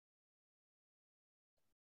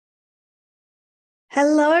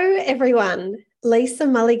Hello, everyone. Lisa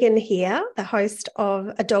Mulligan here, the host of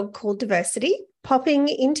A Dog Called Diversity, popping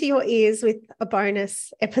into your ears with a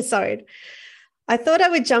bonus episode. I thought I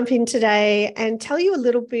would jump in today and tell you a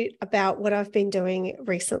little bit about what I've been doing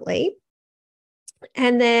recently,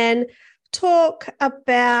 and then talk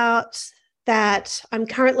about that I'm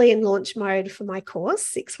currently in launch mode for my course,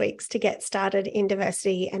 6 weeks to get started in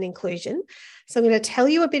diversity and inclusion. So I'm going to tell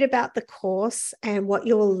you a bit about the course and what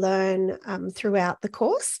you'll learn throughout the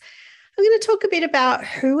course. I'm going to talk a bit about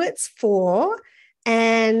who it's for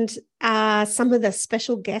and some of the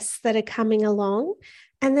special guests that are coming along,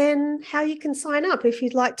 and then how you can sign up if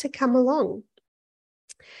you'd like to come along.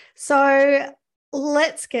 So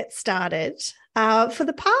let's get started. For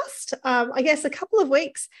the past, a couple of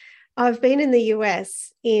weeks, I've been in the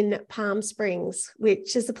US in Palm Springs,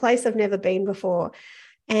 which is a place I've never been before.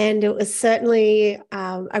 And it was certainly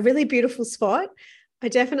a really beautiful spot. I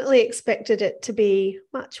definitely expected it to be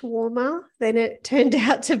much warmer than it turned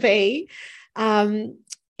out to be.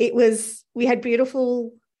 We had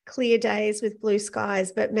beautiful, clear days with blue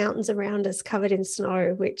skies, but mountains around us covered in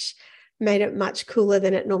snow, which made it much cooler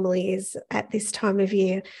than it normally is at this time of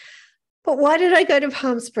year. But why did I go to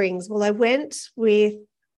Palm Springs? Well, I went with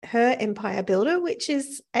Her Empire Builder, which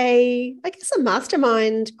is a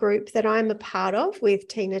mastermind group that I'm a part of with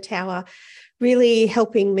Tina Tower, really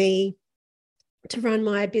helping me to run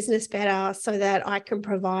my business better so that I can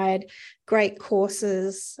provide great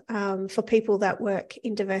courses for people that work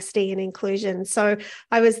in diversity and inclusion. So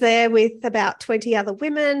I was there with about 20 other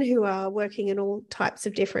women who are working in all types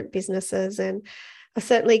of different businesses, and I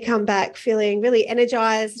certainly come back feeling really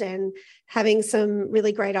energized and having some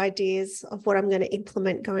really great ideas of what I'm going to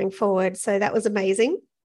implement going forward. So that was amazing.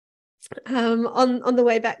 On the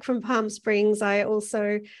way back from Palm Springs, I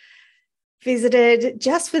also visited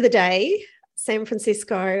just for the day San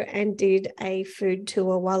Francisco and did a food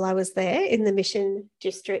tour while I was there in the Mission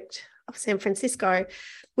District of San Francisco,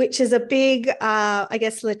 which is a big,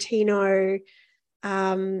 Latino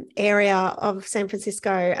area of San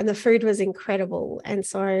Francisco, and the food was incredible. And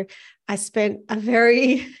so I spent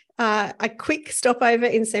a quick stopover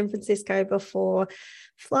in San Francisco before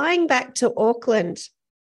flying back to Auckland.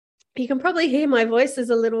 You can probably hear my voice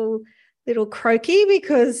is a little croaky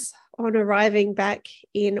because on arriving back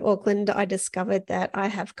in Auckland, I discovered that I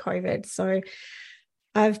have COVID. So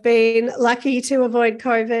I've been lucky to avoid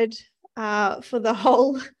COVID for the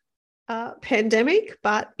whole pandemic,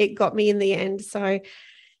 but it got me in the end. So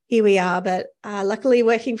here we are. But luckily,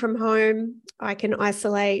 working from home, I can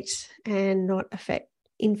isolate and not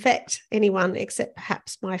infect anyone except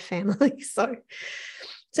perhaps my family. So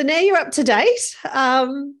now you're up to date.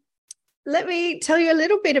 Let me tell you a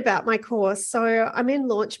little bit about my course. So I'm in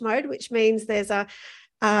launch mode, which means there's a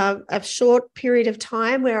short period of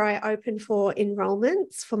time where I open for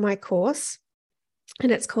enrollments for my course.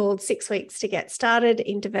 And it's called 6 weeks to get started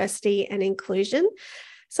in diversity and inclusion.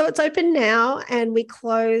 So it's open now, and we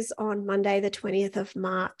close on Monday, the 20th of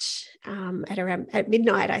March at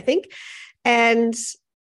midnight, I think. And,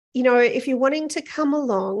 if you're wanting to come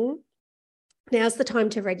along, now's the time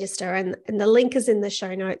to register. And the link is in the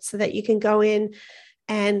show notes so that you can go in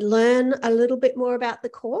and learn a little bit more about the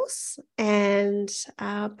course and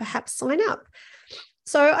perhaps sign up.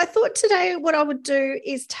 So I thought today what I would do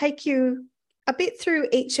is take you a bit through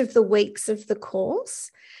each of the weeks of the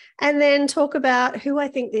course, and then talk about who I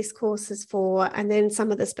think this course is for, and then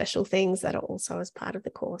some of the special things that are also as part of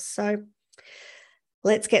the course. So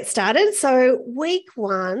let's get started. So week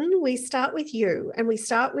 1, we start with you, and we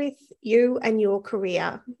start with you and your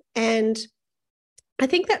career. And I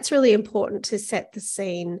think that's really important to set the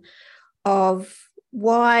scene of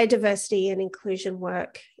why diversity and inclusion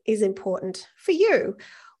work is important for you.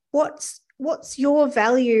 What's your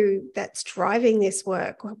value that's driving this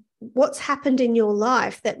work? What's happened in your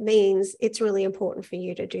life that means it's really important for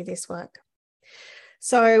you to do this work?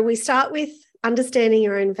 So we start with understanding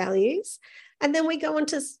your own values, and then we go on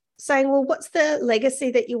to saying, well, what's the legacy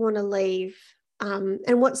that you want to leave,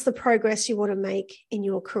 and what's the progress you want to make in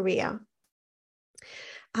your career?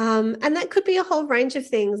 And that could be a whole range of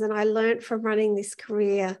things. And I learned from running this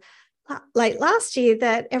career late last year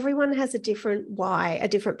that everyone has a different why, a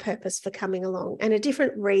different purpose for coming along, and a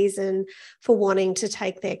different reason for wanting to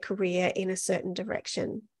take their career in a certain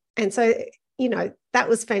direction. And so, that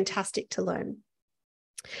was fantastic to learn.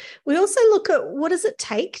 We also look at what does it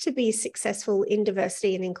take to be successful in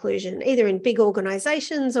diversity and inclusion, either in big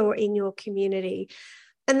organizations or in your community.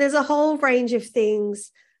 And there's a whole range of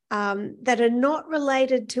things that are not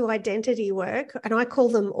related to identity work, and I call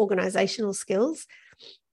them organizational skills.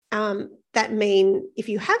 That mean if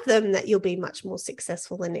you have them, that you'll be much more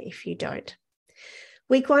successful than if you don't.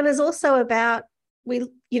 Week 1 is also about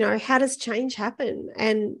how does change happen?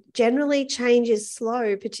 And generally change is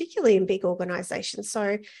slow, particularly in big organizations.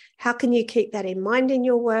 So how can you keep that in mind in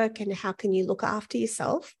your work, and how can you look after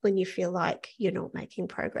yourself when you feel like you're not making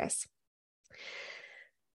progress?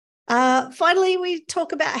 Finally, we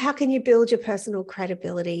talk about how can you build your personal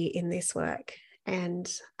credibility in this work and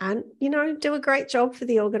do a great job for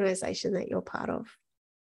the organization that you're part of.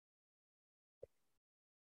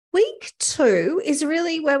 Week 2 is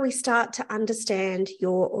really where we start to understand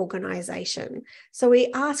your organization. So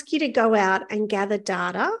we ask you to go out and gather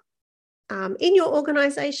data in your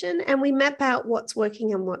organization, and we map out what's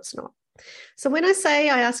working and what's not. So when I say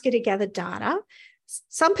I ask you to gather data,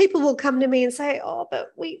 some people will come to me and say, oh,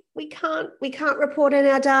 but we can't report on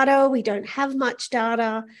our data. We don't have much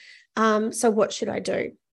data. So what should I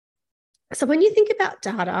do? So when you think about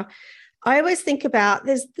data, I always think about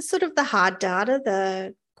there's the sort of the hard data,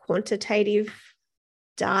 the quantitative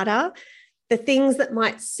data, the things that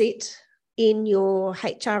might sit in your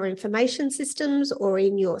HR information systems or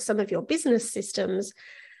in some of your business systems.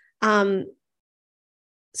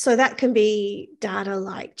 So that can be data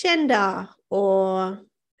like gender or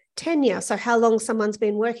tenure, so how long someone's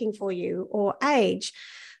been working for you, or age.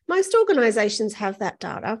 Most organizations have that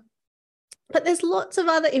data, but there's lots of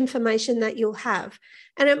other information that you'll have,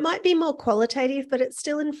 and it might be more qualitative, but it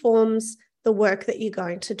still informs the work that you're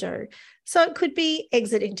going to do. So it could be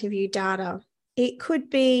exit interview data. It could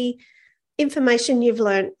be information you've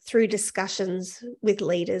learned through discussions with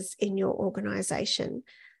leaders in your organization.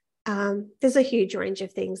 There's a huge range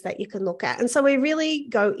of things that you can look at. And so we really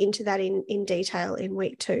go into that in detail in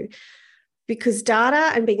week 2, because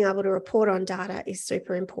data and being able to report on data is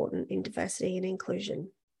super important in diversity and inclusion.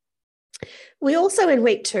 We also, in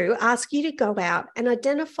week 2, ask you to go out and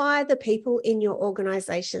identify the people in your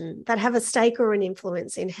organisation that have a stake or an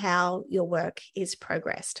influence in how your work is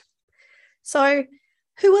progressed. So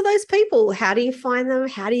who are those people? How do you find them?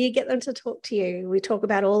 How do you get them to talk to you? We talk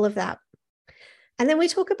about all of that. And then we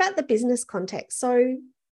talk about the business context. So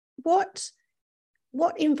what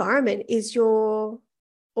environment is your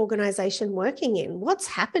organisation working in? What's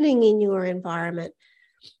happening in your environment?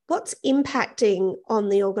 What's impacting on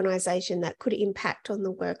the organisation that could impact on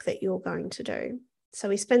the work that you're going to do? So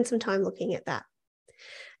we spend some time looking at that.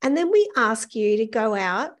 And then we ask you to go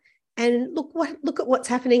out and look at what's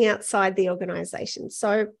happening outside the organisation.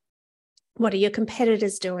 So what are your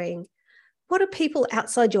competitors doing? What are people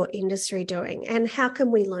outside your industry doing? And how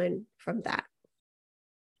can we learn from that?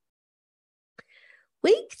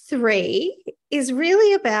 Week 3 is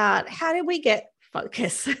really about how do we get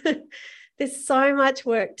focus? There's so much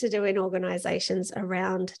work to do in organisations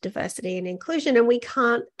around diversity and inclusion, and we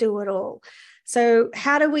can't do it all. So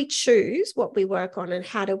how do we choose what we work on, and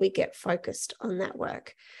how do we get focused on that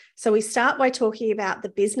work? So we start by talking about the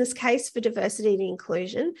business case for diversity and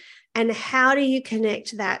inclusion, and how do you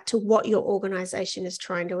connect that to what your organisation is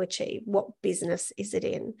trying to achieve? What business is it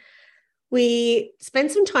in? We spend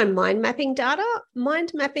some time mind mapping data.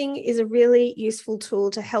 Mind mapping is a really useful tool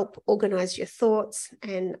to help organise your thoughts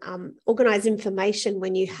and organise information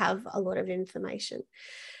when you have a lot of information.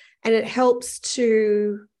 And it helps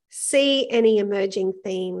to see any emerging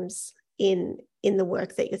themes in the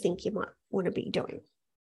work that you think you might want to be doing.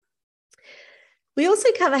 We also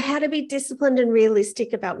cover how to be disciplined and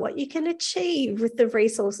realistic about what you can achieve with the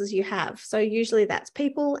resources you have. So usually that's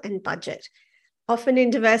people and budget. Often in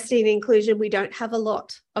diversity and inclusion, we don't have a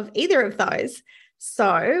lot of either of those.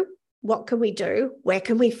 So what can we do? Where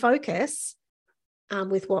can we focus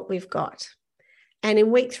with what we've got? And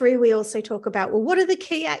in week 3, we also talk about, well, what are the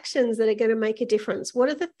key actions that are going to make a difference? What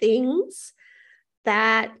are the things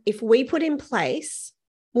that if we put in place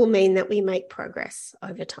will mean that we make progress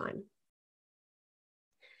over time?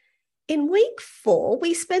 In week 4,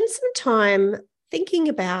 we spend some time thinking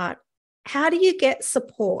about how do you get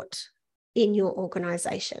support in your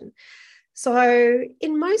organisation. So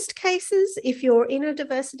in most cases, if you're in a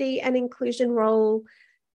diversity and inclusion role,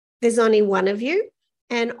 there's only one of you,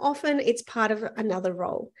 and often it's part of another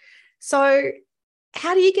role. So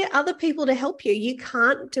how do you get other people to help you? You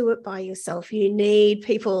can't do it by yourself. You need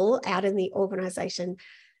people out in the organisation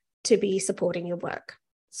to be supporting your work.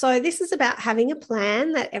 So this is about having a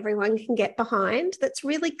plan that everyone can get behind that's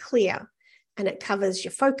really clear, and it covers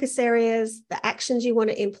your focus areas, the actions you want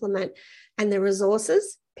to implement, and the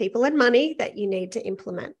resources, people and money that you need to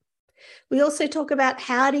implement. We also talk about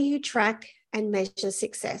how do you track and measure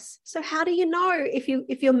success. So how do you know if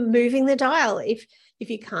you're moving the dial, if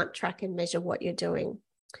you can't track and measure what you're doing?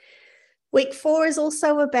 Week 4 is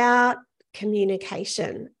also about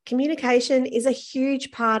communication. Communication is a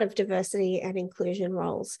huge part of diversity and inclusion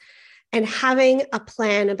roles. And having a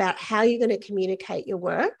plan about how you're going to communicate your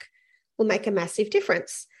work will make a massive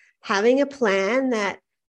difference. Having a plan that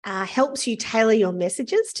helps you tailor your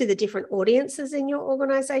messages to the different audiences in your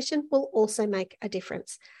organization will also make a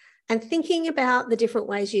difference. And thinking about the different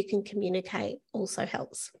ways you can communicate also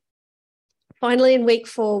helps. Finally, in week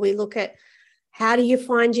 4, we look at how do you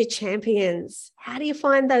find your champions? How do you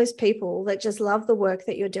find those people that just love the work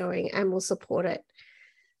that you're doing and will support it?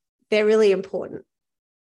 They're really important.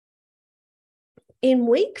 In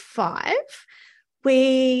week 5,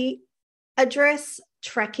 we address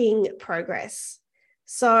tracking progress.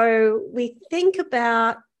 So we think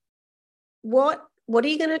about what are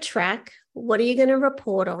you going to track? What are you going to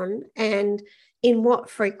report on? And in what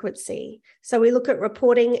frequency? So we look at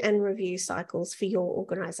reporting and review cycles for your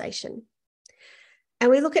organization. And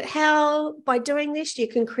we look at how, by doing this, you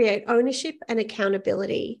can create ownership and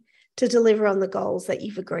accountability to deliver on the goals that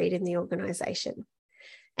you've agreed in the organization.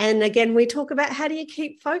 And again, we talk about how do you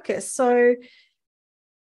keep focus? So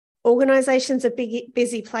organizations are big,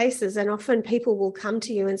 busy places, and often people will come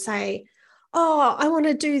to you and say, oh, I want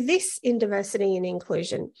to do this in diversity and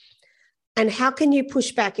inclusion. And how can you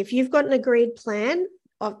push back? If you've got an agreed plan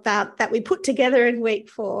of that we put together in week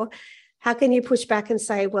 4, how can you push back and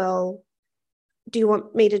say, well, do you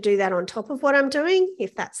want me to do that on top of what I'm doing?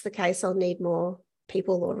 If that's the case, I'll need more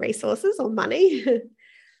people or resources or money.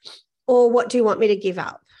 Or what do you want me to give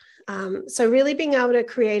up? So really being able to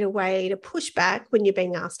create a way to push back when you're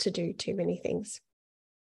being asked to do too many things.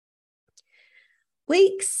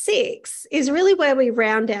 Week 6 is really where we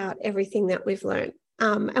round out everything that we've learned.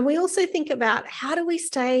 And we also think about how do we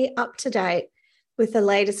stay up to date with the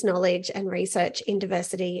latest knowledge and research in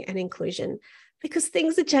diversity and inclusion, because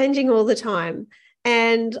things are changing all the time.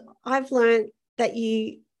 And I've learned that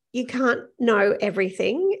you can't know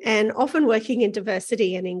everything. And often working in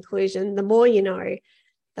diversity and inclusion, the more you know,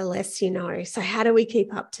 the less you know. So how do we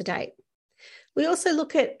keep up to date? We also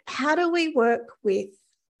look at how do we work with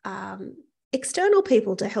external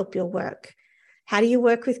people to help your work? How do you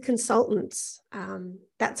work with consultants?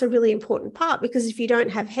 That's a really important part, because if you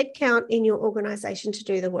don't have headcount in your organization to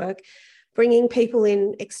do the work, bringing people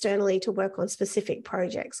in externally to work on specific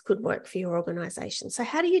projects could work for your organization. So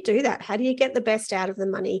how do you do that? How do you get the best out of the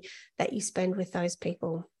money that you spend with those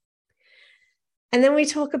people? And then we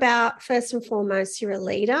talk about, first and foremost, you're a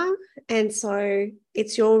leader. And so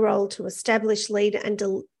it's your role to establish, lead, and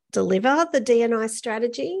deliver the D&I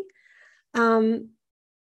strategy. And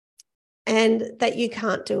that you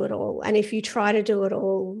can't do it all. And if you try to do it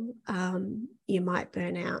all, you might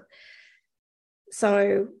burn out.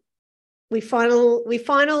 So we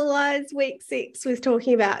finalize week 6 with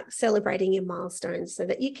talking about celebrating your milestones so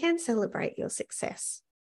that you can celebrate your success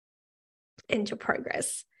and your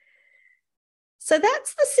progress. So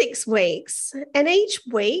that's the 6 weeks. And each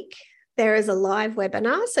week there is a live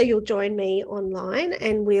webinar. So you'll join me online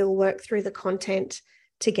and we'll work through the content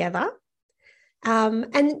together.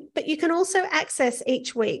 But you can also access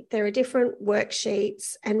each week. There are different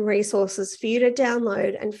worksheets and resources for you to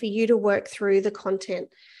download and for you to work through the content.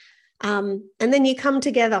 And then you come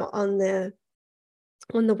together on the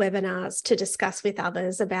webinars to discuss with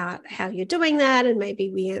others about how you're doing that, and maybe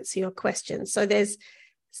we answer your questions. So there's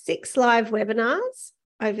 6 live webinars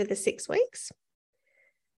over the 6 weeks.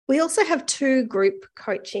 We also have 2 group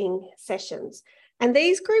coaching sessions. And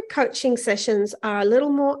these group coaching sessions are a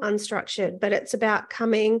little more unstructured, but it's about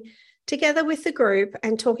coming together with the group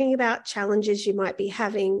and talking about challenges you might be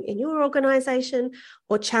having in your organisation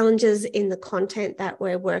or challenges in the content that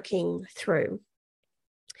we're working through.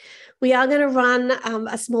 We are going to run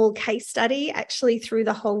a small case study actually through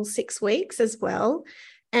the whole 6 weeks as well.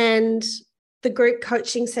 And the group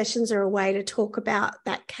coaching sessions are a way to talk about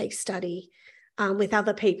that case study with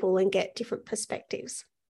other people and get different perspectives.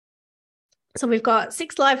 So we've got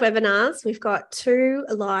 6 live webinars, we've got 2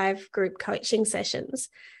 live group coaching sessions,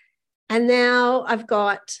 and now I've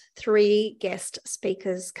got 3 guest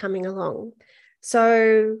speakers coming along.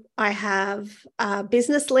 So I have a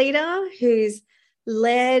business leader who's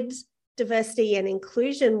led diversity and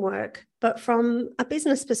inclusion work, but from a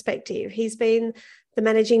business perspective. He's been the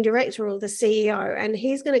managing director or the CEO, and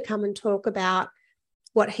he's going to come and talk about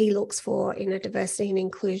what he looks for in a diversity and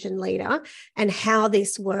inclusion leader and how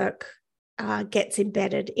this work gets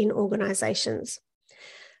embedded in organisations.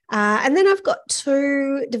 And then I've got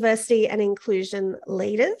 2 diversity and inclusion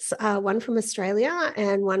leaders, one from Australia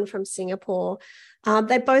and one from Singapore.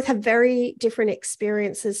 They both have very different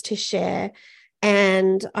experiences to share,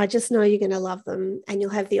 and I just know you're going to love them and you'll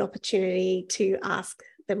have the opportunity to ask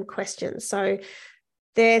them questions. So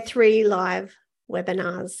they're 3 live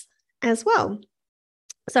webinars as well.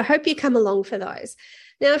 So I hope you come along for those.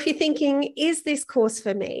 Now, if you're thinking, is this course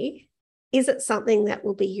for me? Is it something that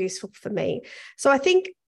will be useful for me? So I think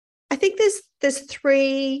there's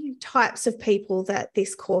three types of people that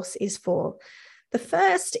this course is for. The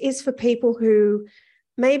first is for people who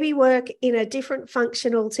maybe work in a different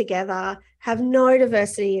function altogether, have no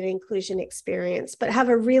diversity and inclusion experience, but have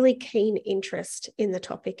a really keen interest in the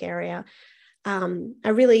topic area,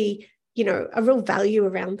 a real value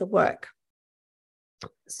around the work.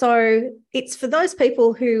 So it's for those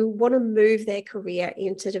people who want to move their career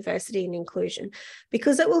into diversity and inclusion,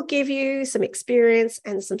 because it will give you some experience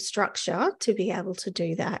and some structure to be able to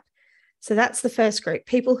do that. So that's the first group,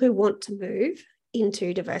 people who want to move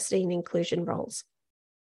into diversity and inclusion roles.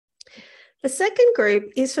 The second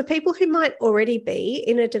group is for people who might already be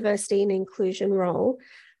in a diversity and inclusion role,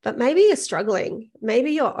 but maybe you're struggling,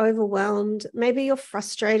 maybe you're overwhelmed, maybe you're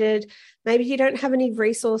frustrated, maybe you don't have any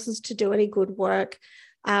resources to do any good work.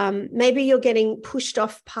 Maybe you're getting pushed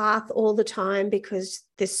off path all the time because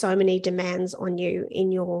there's so many demands on you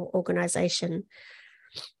in your organization.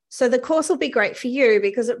 So the course will be great for you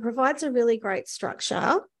because it provides a really great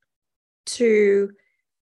structure to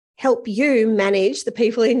help you manage the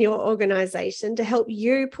people in your organization, to help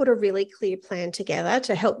you put a really clear plan together,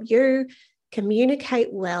 to help you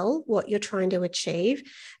communicate well what you're trying to achieve,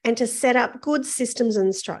 and to set up good systems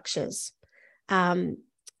and structures.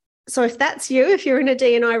 So if that's you, if you're in a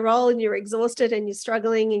D&I role and you're exhausted and you're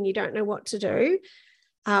struggling and you don't know what to do,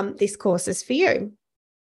 this course is for you.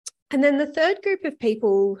 And then the third group of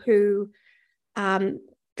people who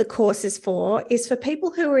the course is for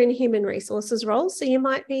people who are in human resources roles. So you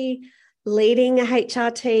might be leading a HR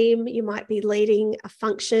team, you might be leading a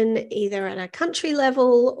function either at a country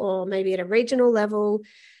level or maybe at a regional level,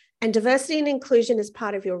 and diversity and inclusion is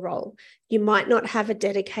part of your role. You might not have a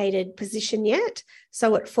dedicated position yet,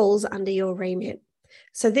 so it falls under your remit.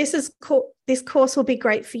 So this course will be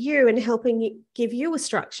great for you in helping give you a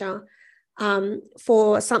structure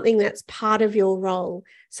for something that's part of your role,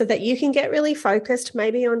 so that you can get really focused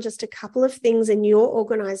maybe on just a couple of things in your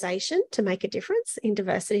organization to make a difference in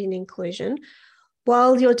diversity and inclusion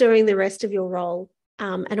while you're doing the rest of your role.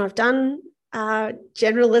 And I've done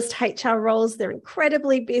generalist HR roles. They're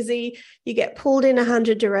incredibly busy. You get pulled in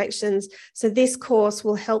 100 directions. So this course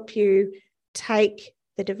will help you take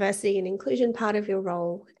the diversity and inclusion part of your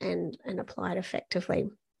role and apply it effectively.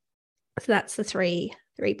 So that's the three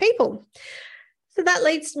people. So that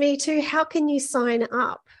leads me to, how can you sign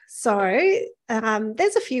up? So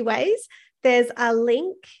there's a few ways. There's a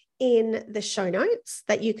link in the show notes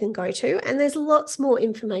that you can go to, and there's lots more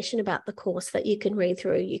information about the course that you can read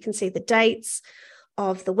through. You can see the dates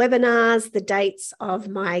of the webinars, the dates of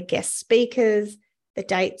my guest speakers, the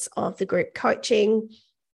dates of the group coaching.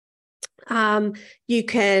 You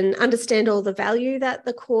can understand all the value that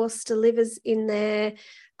the course delivers in there.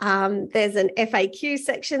 There's an FAQ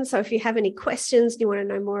section, so if you have any questions, you want to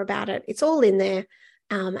know more about it, it's all in there,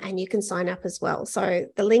 and you can sign up as well. So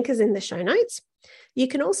the link is in the show notes. You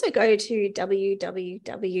can also go to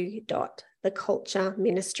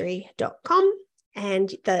www.thecultureministry.com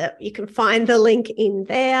and you can find the link in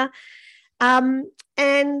there.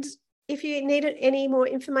 And if you need any more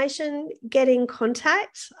information, get in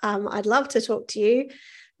contact. I'd love to talk to you.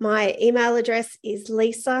 My email address is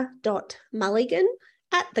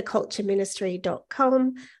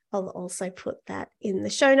lisa.mulligan@thecultureministry.com. I'll also put that in the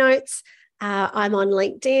show notes. I'm on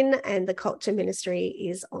LinkedIn, and the Culture Ministry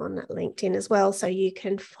is on LinkedIn as well, so you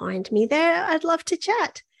can find me there. I'd love to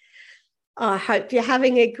chat. I hope you're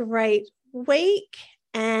having a great week,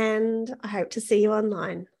 and I hope to see you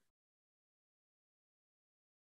online.